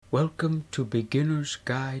Welcome to Beginner's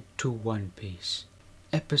Guide to One Piece,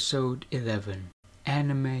 Episode 11,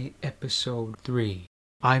 Anime Episode 3.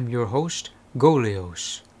 I'm your host,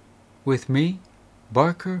 Golios. With me,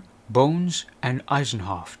 Barker, Bones, and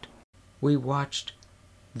Eisenhoft. We watched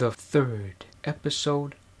the third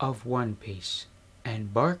episode of One Piece,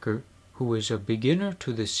 and Barker, who is a beginner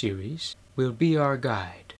to the series, will be our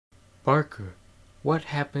guide. Barker, what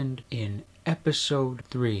happened in Episode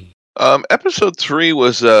 3? Episode 3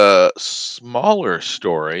 was a smaller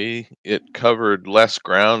story. It covered less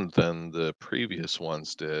ground than the previous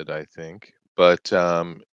ones did, I think. But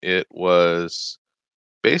it was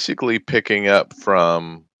basically picking up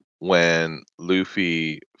from when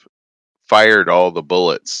Luffy fired all the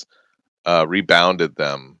bullets, rebounded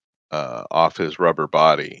them off his rubber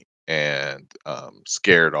body, and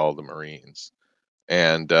scared all the Marines.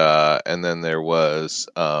 And then there was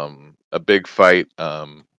a big fight.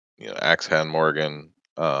 Axhan Morgan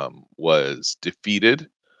was defeated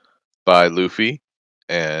by Luffy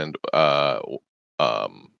and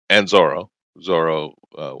Zoro. Zoro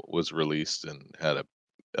was released and had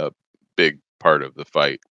a big part of the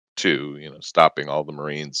fight too. Stopping all the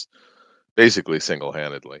Marines basically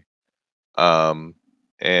single-handedly. And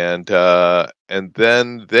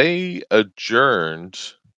then they adjourned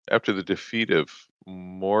after the defeat of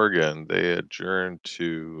Morgan. They adjourned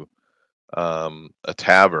to a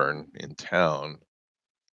tavern in town,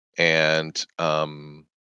 and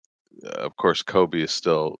of course Kobe is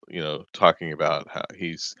still talking about how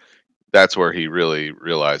that's where he really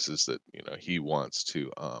realizes that he wants to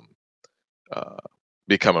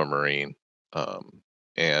become a Marine,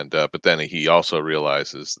 but then he also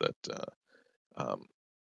realizes that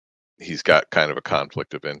he's got kind of a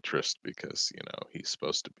conflict of interest because he's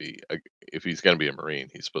supposed to be, if he's going to be a Marine,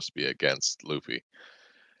 he's supposed to be against Luffy.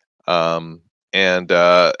 And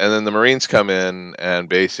then the Marines come in and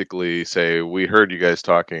basically say, "We heard you guys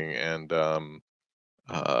talking, and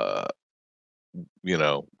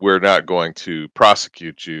we're not going to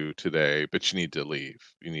prosecute you today, but you need to leave.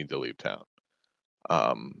 You need to leave town."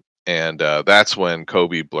 And that's when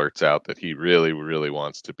Kobe blurts out that he really, really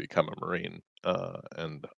wants to become a Marine,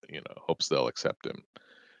 and hopes they'll accept him.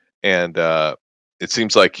 And it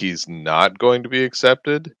seems like he's not going to be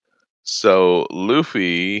accepted. So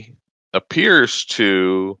Luffy appears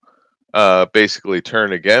to basically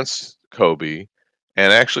turn against Kobe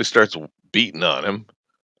and actually starts beating on him.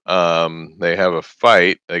 They have a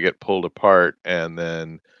fight, they get pulled apart, and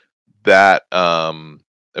then that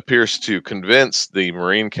appears to convince the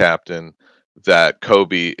Marine captain that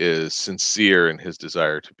Kobe is sincere in his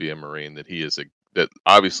desire to be a Marine, that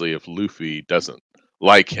obviously if Luffy doesn't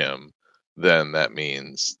like him, then that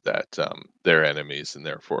means that they're enemies, and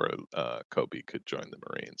therefore Kobe could join the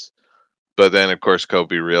Marines. But then, of course,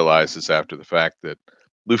 Kobe realizes after the fact that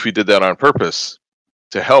Luffy did that on purpose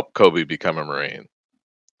to help Kobe become a Marine.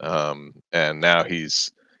 And now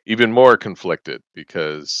he's even more conflicted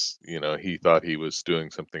because, he thought he was doing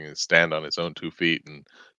something to stand on his own 2 feet. And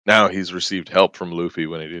now he's received help from Luffy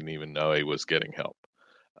when he didn't even know he was getting help.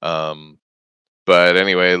 But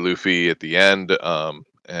anyway, Luffy at the end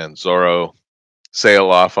and Zoro sail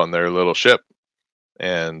off on their little ship.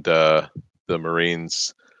 And the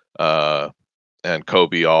Marines and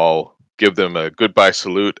Kobe all give them a goodbye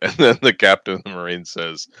salute, and then the captain of the Marines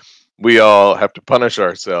says, "We all have to punish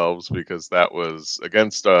ourselves because that was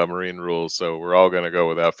against Marine rules, so we're all going to go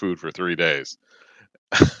without food for 3 days."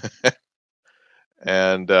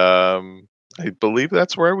 And I believe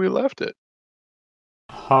that's where we left it.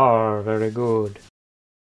 Very good.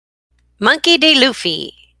 Monkey D.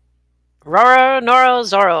 Luffy. Roro Noro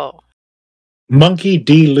Zoro. Monkey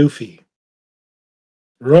D. Luffy.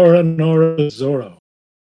 Rora Nora Zoro.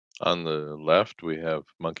 On the left, we have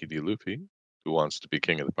Monkey D. Luffy, who wants to be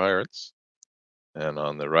king of the pirates. And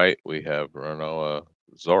on the right, we have Roronoa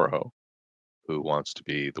Zoro, who wants to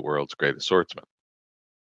be the world's greatest swordsman.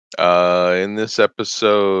 In this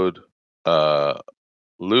episode,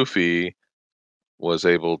 Luffy was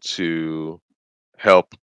able to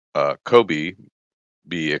help Kobe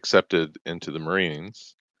be accepted into the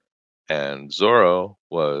Marines, and Zoro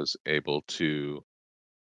was able to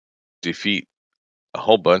defeat a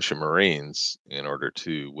whole bunch of Marines in order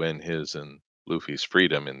to win his and Luffy's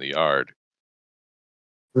freedom in the yard.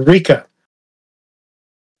 Rika.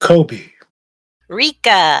 Kobe.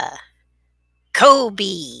 Rika.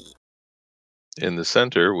 Kobe. In the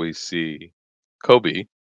center, we see Kobe,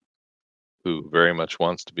 who very much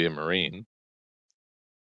wants to be a Marine.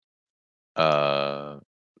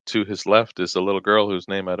 To his left is a little girl whose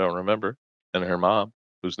name I don't remember, and her mom,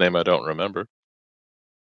 whose name I don't remember,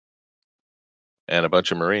 and a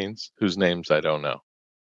bunch of Marines whose names I don't know.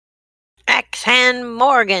 Axe-Hand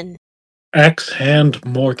Morgan. Axe-Hand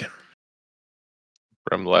Morgan.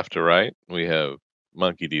 From left to right, we have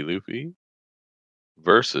Monkey D. Luffy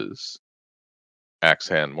versus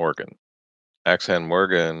Axe-Hand Morgan. Axe-Hand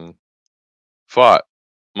Morgan fought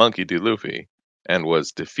Monkey D. Luffy and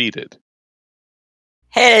was defeated.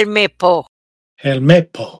 Helmepo.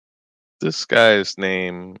 Helmepo. This guy's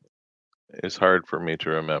name is hard for me to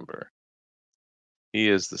remember. He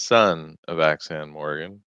is the son of Axe-Hand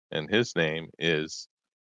Morgan, and his name is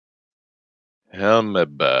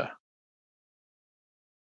Helmeba.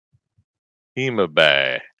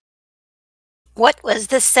 Himebe. What was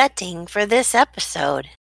the setting for this episode?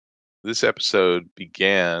 This episode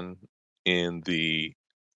began in the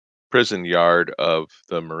prison yard of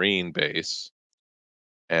the Marine base,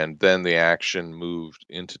 and then the action moved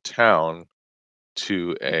into town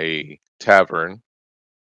to a tavern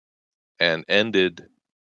and ended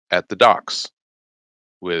at the docks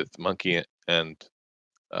with Monkey and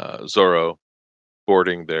Zoro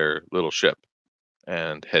boarding their little ship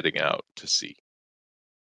and heading out to sea.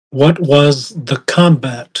 What was the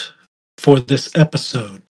combat for this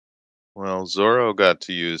episode? Well, Zoro got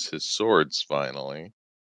to use his swords finally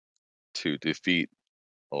to defeat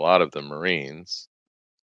a lot of the Marines.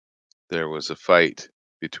 There was a fight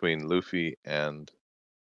between Luffy and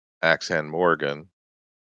Axe-Hand Morgan.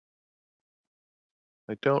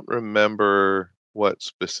 I don't remember what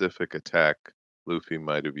specific attack Luffy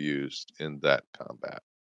might have used in that combat.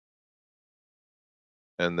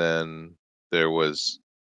 And then there was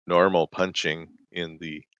normal punching in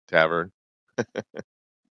the tavern.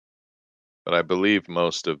 But I believe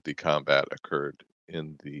most of the combat occurred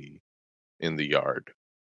in the yard.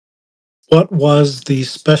 What was the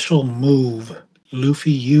special move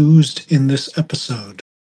Luffy used in this episode?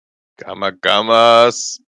 Gama Gama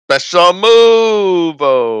special move!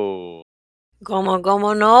 Oh! Gomo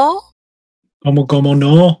Gomo no? Gomo Gomo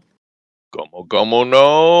no? Gomo Gomo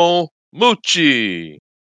no Muchi!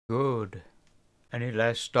 Good. Any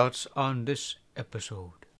last thoughts on this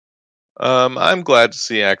episode? I'm glad to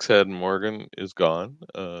see Axe-Head Morgan is gone.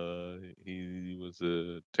 He was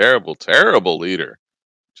a terrible, terrible leader.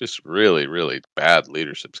 Just really, really bad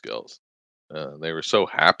leadership skills. They were so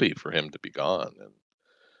happy for him to be gone, and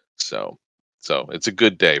so it's a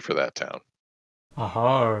good day for that town.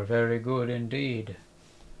 Aha, very good indeed.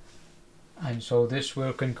 And so this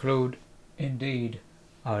will conclude, indeed,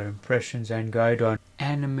 our impressions and guide on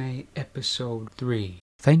Anime Episode 3.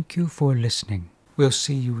 Thank you for listening. We'll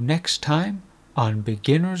see you next time on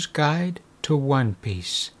Beginner's Guide to One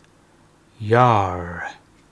Piece. Yar!